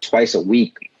home like twice a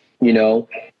week, you know,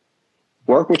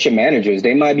 work with your managers.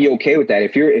 They might be okay with that.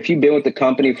 If you've been with the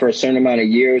company for a certain amount of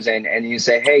years and you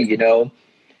say, hey, you know,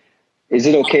 is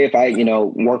it okay if I, you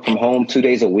know, work from home 2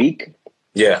 days a week?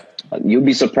 Yeah. You'll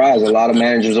be surprised. A lot of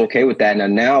managers are okay with that.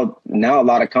 And now a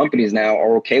lot of companies now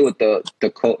are okay with the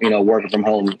you know, working from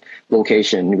home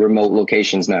remote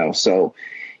locations now. So,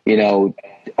 you know,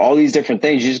 all these different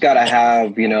things, you just got to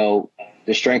have, you know,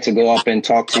 the strength to go up and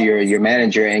talk to your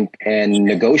manager and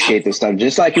negotiate this stuff.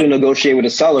 Just like you negotiate with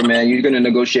a seller, man, you're going to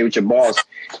negotiate with your boss.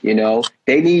 You know,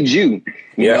 they need you,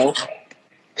 you know.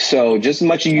 So just as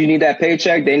much as you need that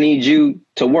paycheck, they need you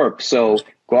to work. So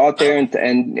go out there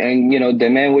and you know,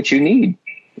 demand what you need,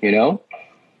 you know.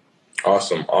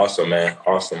 Awesome, man.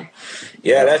 Awesome.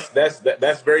 Yeah,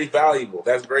 that's very valuable.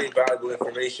 That's very valuable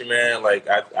information, man. Like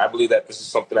I believe that this is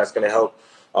something that's going to help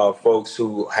folks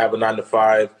who have a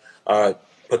 9-to-5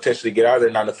 potentially get out of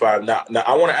their 9-to-5. Now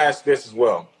I want to ask this as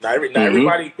well. Now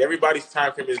everybody's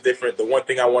time frame is different. The one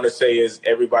thing I want to say is,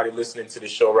 everybody listening to the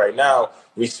show right now,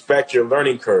 respect your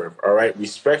learning curve. All right,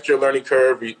 respect your learning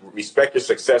curve. Respect your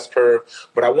success curve.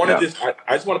 But I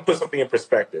just want to put something in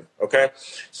perspective. Okay,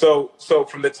 so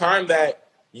from the time that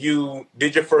you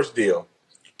did your first deal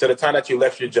to the time that you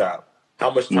left your job,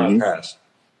 how much time passed?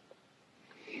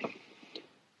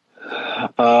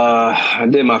 I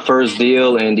did my first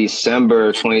deal in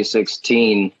December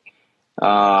 2016.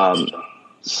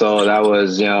 So that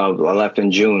was, you know, I left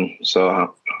in June.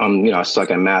 So I'm, you know, I suck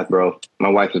at math, bro. My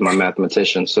wife is my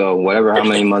mathematician. So how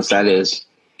many months that is.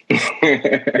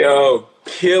 Yo,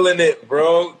 killing it,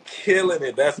 bro. Killing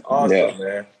it. That's awesome,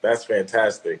 man. That's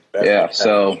fantastic. That's fantastic,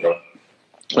 so bro.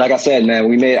 Like I said, man,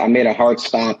 I made a hard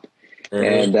stop,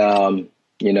 and,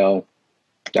 you know,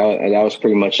 that was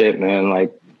pretty much it, man.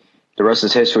 Like, the rest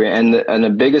is history. And the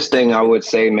biggest thing I would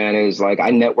say, man, is like, I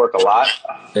network a lot.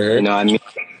 You know, I meet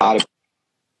a lot of.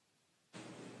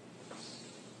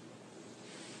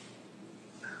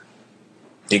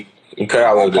 You cut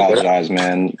out a little bit. I apologize,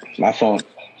 man. My phone.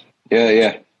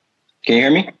 Yeah. Can you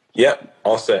hear me? Yep.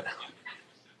 All set.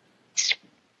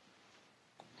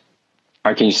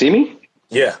 All right. Can you see me?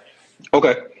 Yeah.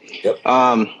 Okay. Yep.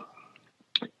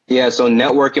 Yeah, so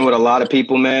networking with a lot of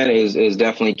people, man, is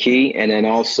definitely key. And then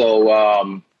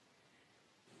also,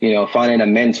 you know, finding a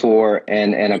mentor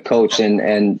and a coach,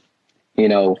 and, you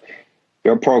know,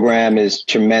 your program is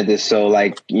tremendous. So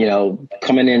like, you know,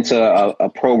 coming into a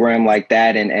program like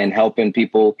that and helping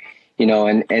people, you know,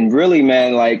 and really,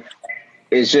 man, like,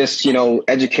 it's just, you know,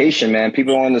 education, man.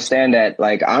 People don't understand that,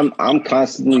 like, I'm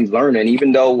constantly learning,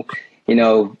 even though, you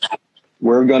know,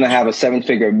 we're going to have a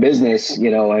 7-figure business, you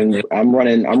know, and I'm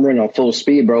running on full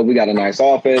speed, bro. We got a nice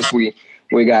office. We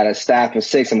got a staff of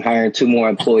 6. I'm hiring 2 more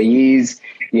employees.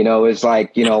 You know, it's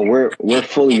like, you know, we're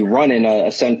fully running a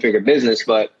 7-figure business,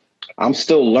 but I'm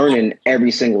still learning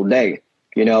every single day.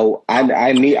 You know,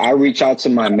 I reach out to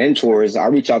my mentors. I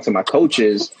reach out to my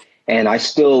coaches, and I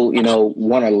still, you know,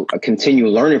 want to continue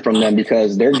learning from them,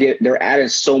 because they're adding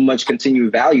so much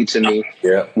continued value to me,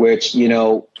 which, you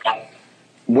know,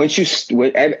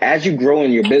 as you grow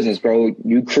in your business, bro,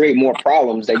 you create more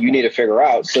problems that you need to figure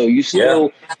out. So you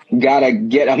still gotta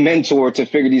get a mentor to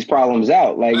figure these problems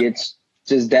out. Like, it's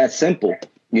just that simple,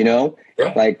 you know.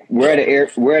 Like, we're at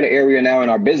an area now in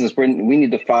our business where we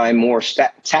need to find more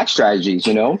tax strategies,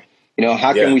 you know.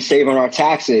 How can we save on our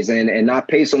taxes and not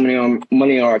pay so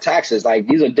money on our taxes? Like,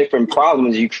 these are different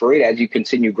problems you create as you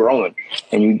continue growing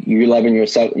and you're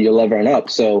leveling up.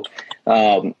 So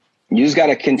you just got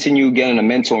to continue getting a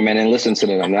mentor, man, and listen to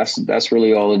them. That's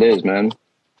really all it is, man.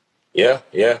 Yeah,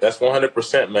 that's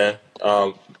 100%, man.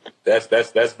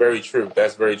 That's very true.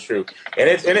 That's very true. And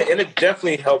it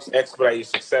definitely helps expedite your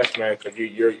success, man, because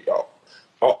you're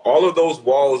all of those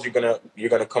walls you're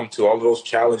gonna come to, all of those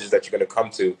challenges that you're gonna come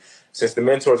to. Since the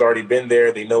mentor's already been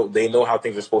there, they know how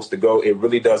things are supposed to go. It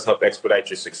really does help expedite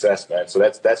your success, man. So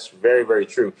that's very, very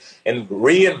true. And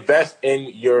reinvest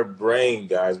in your brain,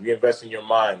 guys. Reinvest in your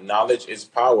mind. Knowledge is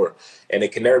power, and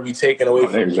it can never be taken away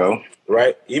from you. Go.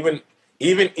 Right? Even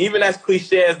as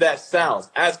cliche as that sounds,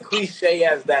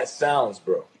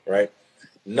 bro. Right?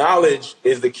 Knowledge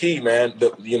is the key, man.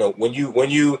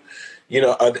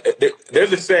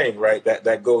 There's a saying, right?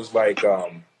 That goes like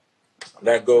the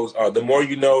more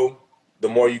you know, the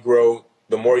more you grow.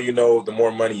 The more you know, the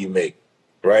more money you make,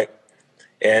 right?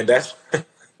 And that's cool.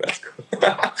 and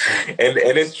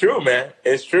it's true, man.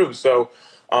 It's true. So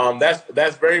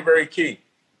that's very, very key.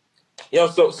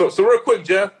 So real quick,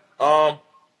 Jeff. I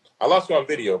lost you on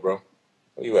video, bro.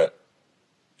 Where you at?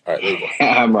 All right, there you go.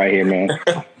 I'm right here, man.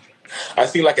 I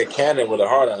see like a cannon with a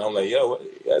heart on it. I'm like, yo,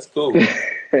 that's cool.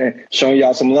 Showing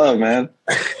y'all some love, man.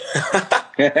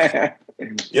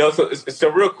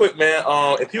 So real quick, man,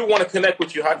 if you want to connect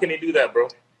with you, how can they do that, bro?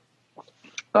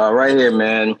 Right here,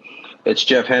 man. It's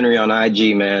Jeff Henry on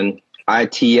IG, man.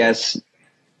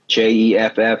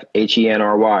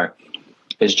 ITSJEFFHENRY.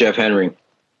 It's Jeff Henry.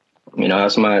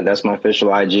 That's my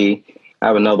official IG. I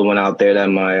have another one out there that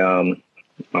my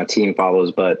team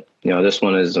follows, but this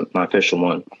one is my official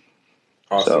one.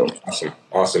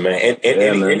 Awesome, man. And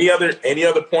any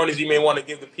other pointers you may want to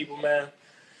give the people, man?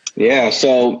 Yeah.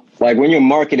 So like when you're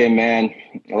marketing, man,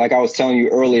 like I was telling you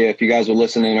earlier, if you guys were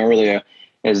listening earlier,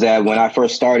 is that when I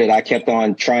first started, I kept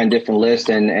on trying different lists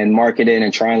and marketing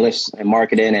and trying lists and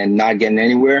marketing and not getting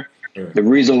anywhere. Mm. The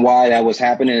reason why that was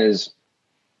happening is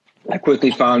I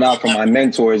quickly found out from my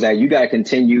mentors that you got to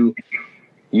continue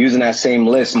using that same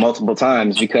list multiple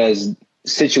times because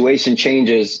situation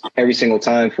changes every single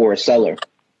time for a seller,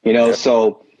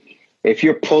 So if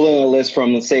you're pulling a list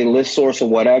from, let's say, List Source or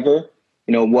whatever,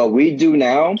 what we do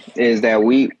now is that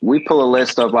we pull a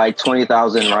list of like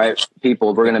 20,000, right,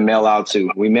 people we're going to mail out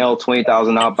to. We mail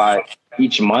 20,000 out by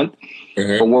each month.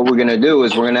 Mm-hmm. But what we're going to do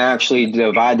is we're going to actually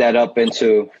divide that up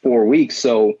into 4 weeks.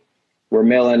 So we're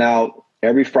mailing out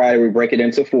every Friday. We break it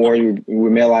into 4. We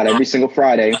mail out every single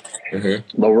Friday.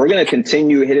 Mm-hmm. But we're going to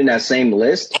continue hitting that same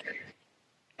list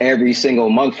every single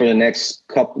month for the next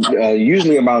couple,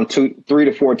 usually around 3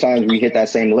 to 4 times we hit that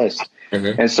same list.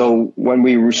 Mm-hmm. And so when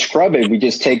we scrub it, we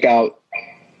just take out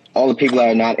all the people that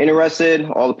are not interested,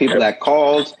 all the people that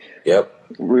called.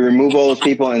 Yep. We remove all those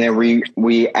people, and then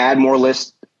we add more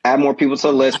people to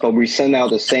the list, but we send out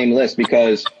the same list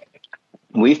because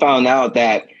we found out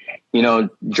that,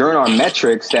 during our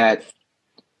metrics that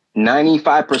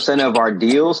 95% of our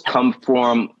deals come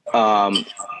from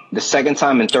the second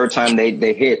time and third time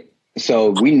they hit. So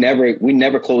we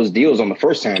never close deals on the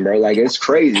first time, bro. Like, it's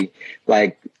crazy.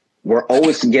 Like, we're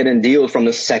always getting deals from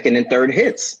the second and third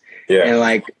hits. Yeah. And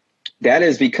like, that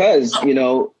is because,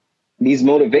 these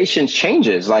motivations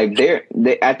changes. Like they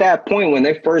at that point when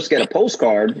they first get a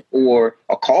postcard or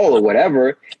a call or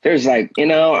whatever, there's like,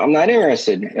 I'm not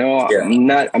interested. I'm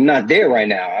not there right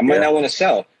now. I might not want to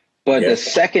sell. But the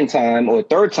second time or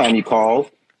third time you call,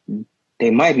 they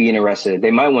might be interested.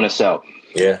 They might want to sell.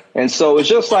 Yeah. And so it's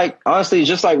just like, honestly, it's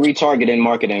just like retargeting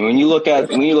marketing. When you look at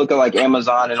like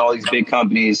Amazon and all these big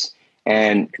companies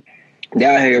and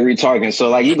they're out here retargeting. So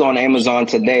like you go on Amazon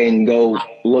today and go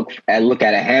look at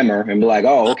a hammer and be like,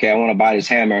 oh, okay, I want to buy this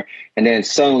hammer. And then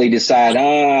suddenly decide,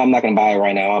 I'm not going to buy it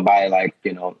right now. I'll buy it like,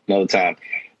 another time.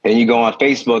 Then you go on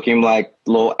Facebook and like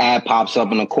a little ad pops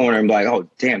up in the corner and be like, oh,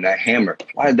 damn, that hammer.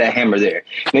 Why is that hammer there?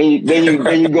 Then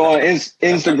you go on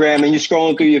Instagram and you're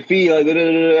scrolling through your feed like,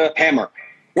 hammer.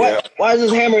 What? Yeah. Why is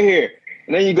this hammer here?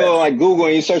 And then you go like Google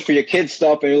and you search for your kids'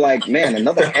 stuff and you're like, man,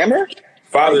 another hammer?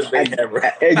 Father's Day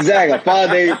hammer. Exactly.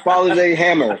 Father's Day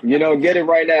hammer. Get it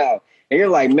right now. And you're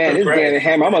like, man, this damn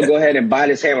hammer, I'm going to go ahead and buy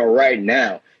this hammer right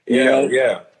now. You know?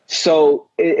 Yeah. So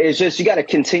it's just, you got to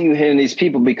continue hitting these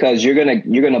people because you're going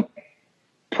to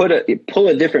pull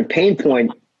a different pain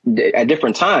point at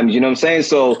different times. You know what I'm saying?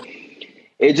 So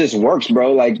it just works,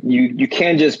 bro. Like you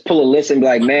can't just pull a list and be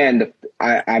like, man,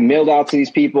 I mailed out to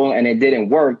these people and it didn't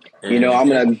work. Mm-hmm. I'm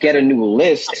going to get a new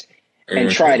list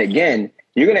and try it again.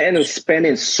 You're going to end up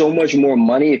spending so much more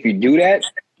money if you do that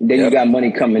then you got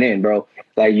money coming in, bro.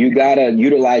 Like, you gotta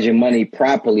utilize your money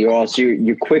properly, or else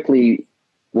you quickly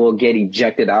will get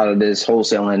ejected out of this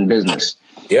wholesaling business.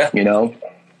 Yeah. You know?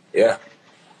 Yeah.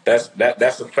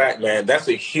 That's a fact, man. That's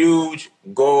a huge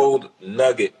gold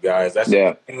nugget, guys. That's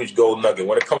a huge gold nugget.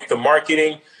 When it comes to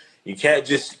marketing, you can't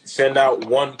just send out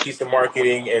one piece of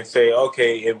marketing and say,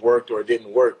 okay, it worked or it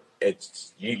didn't work.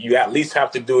 It's you at least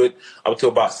have to do it up to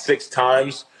about 6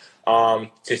 times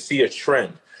to see a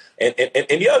trend. And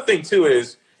the other thing too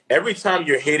is, every time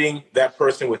you're hitting that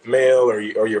person with mail or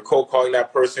you're cold calling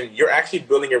that person, you're actually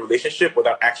building a relationship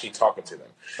without actually talking to them.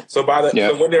 So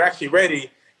so when they're actually ready,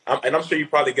 and I'm sure you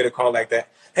probably get a call like that.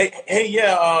 Hey,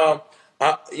 yeah,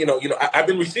 I've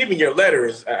been receiving your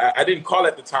letters. I didn't call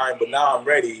at the time, but now I'm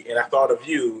ready, and I thought of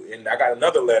you, and I got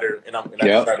another letter, and I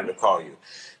decided to call you.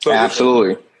 So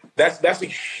absolutely, that's a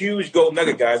huge gold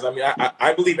nugget, guys. I mean,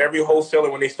 I believe every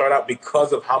wholesaler, when they start out,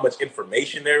 because of how much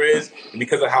information there is, and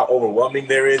because of how overwhelming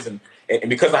there is, and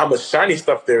because of how much shiny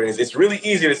stuff there is, it's really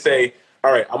easy to say,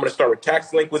 all right, I'm going to start with tax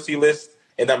delinquency list,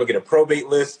 and then I'm going to get a probate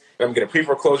list, and I'm going to get a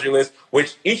pre-foreclosure list,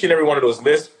 which each and every one of those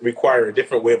lists require a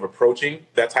different way of approaching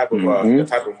that type of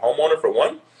homeowner, for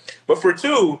one. But for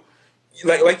two,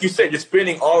 like you said, you're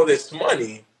spending all of this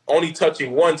money only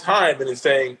touching one time and then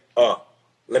saying,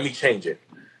 let me change it.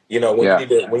 You know, when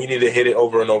you need to hit it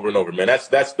over and over and over, man.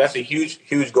 That's a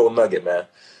huge gold nugget, man.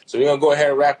 So we're going to go ahead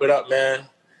and wrap it up, man.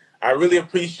 I really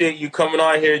appreciate you coming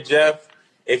on here, Jeff.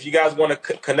 If you guys want to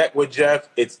connect with Jeff,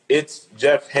 it's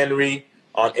Jeff Henry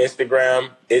on Instagram.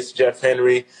 It's Jeff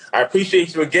Henry. I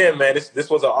appreciate you again, man. This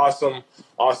was an awesome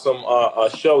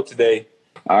show today.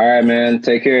 All right, man.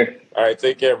 Take care. All right,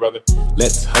 take care, brother.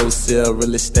 Let's wholesale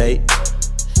real estate.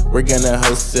 We're gonna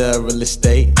wholesale real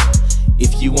estate.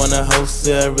 If you wanna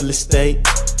wholesale real estate,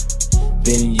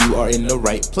 then you are in the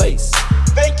right place.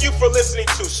 Thank you for listening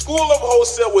to School of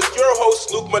Wholesale with your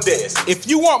host, Luke Madeus. If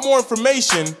you want more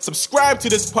information, subscribe to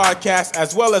this podcast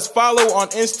as well as follow on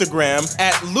Instagram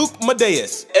at Luke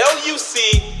Madeus.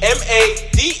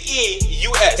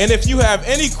 LucMadeus. And if you have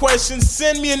any questions,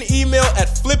 send me an email at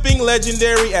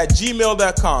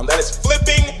flippinglegendary@gmail.com. That is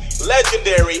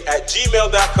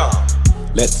flippinglegendary@gmail.com.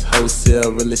 Let's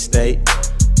wholesale real estate.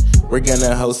 We're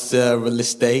gonna wholesale real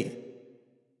estate.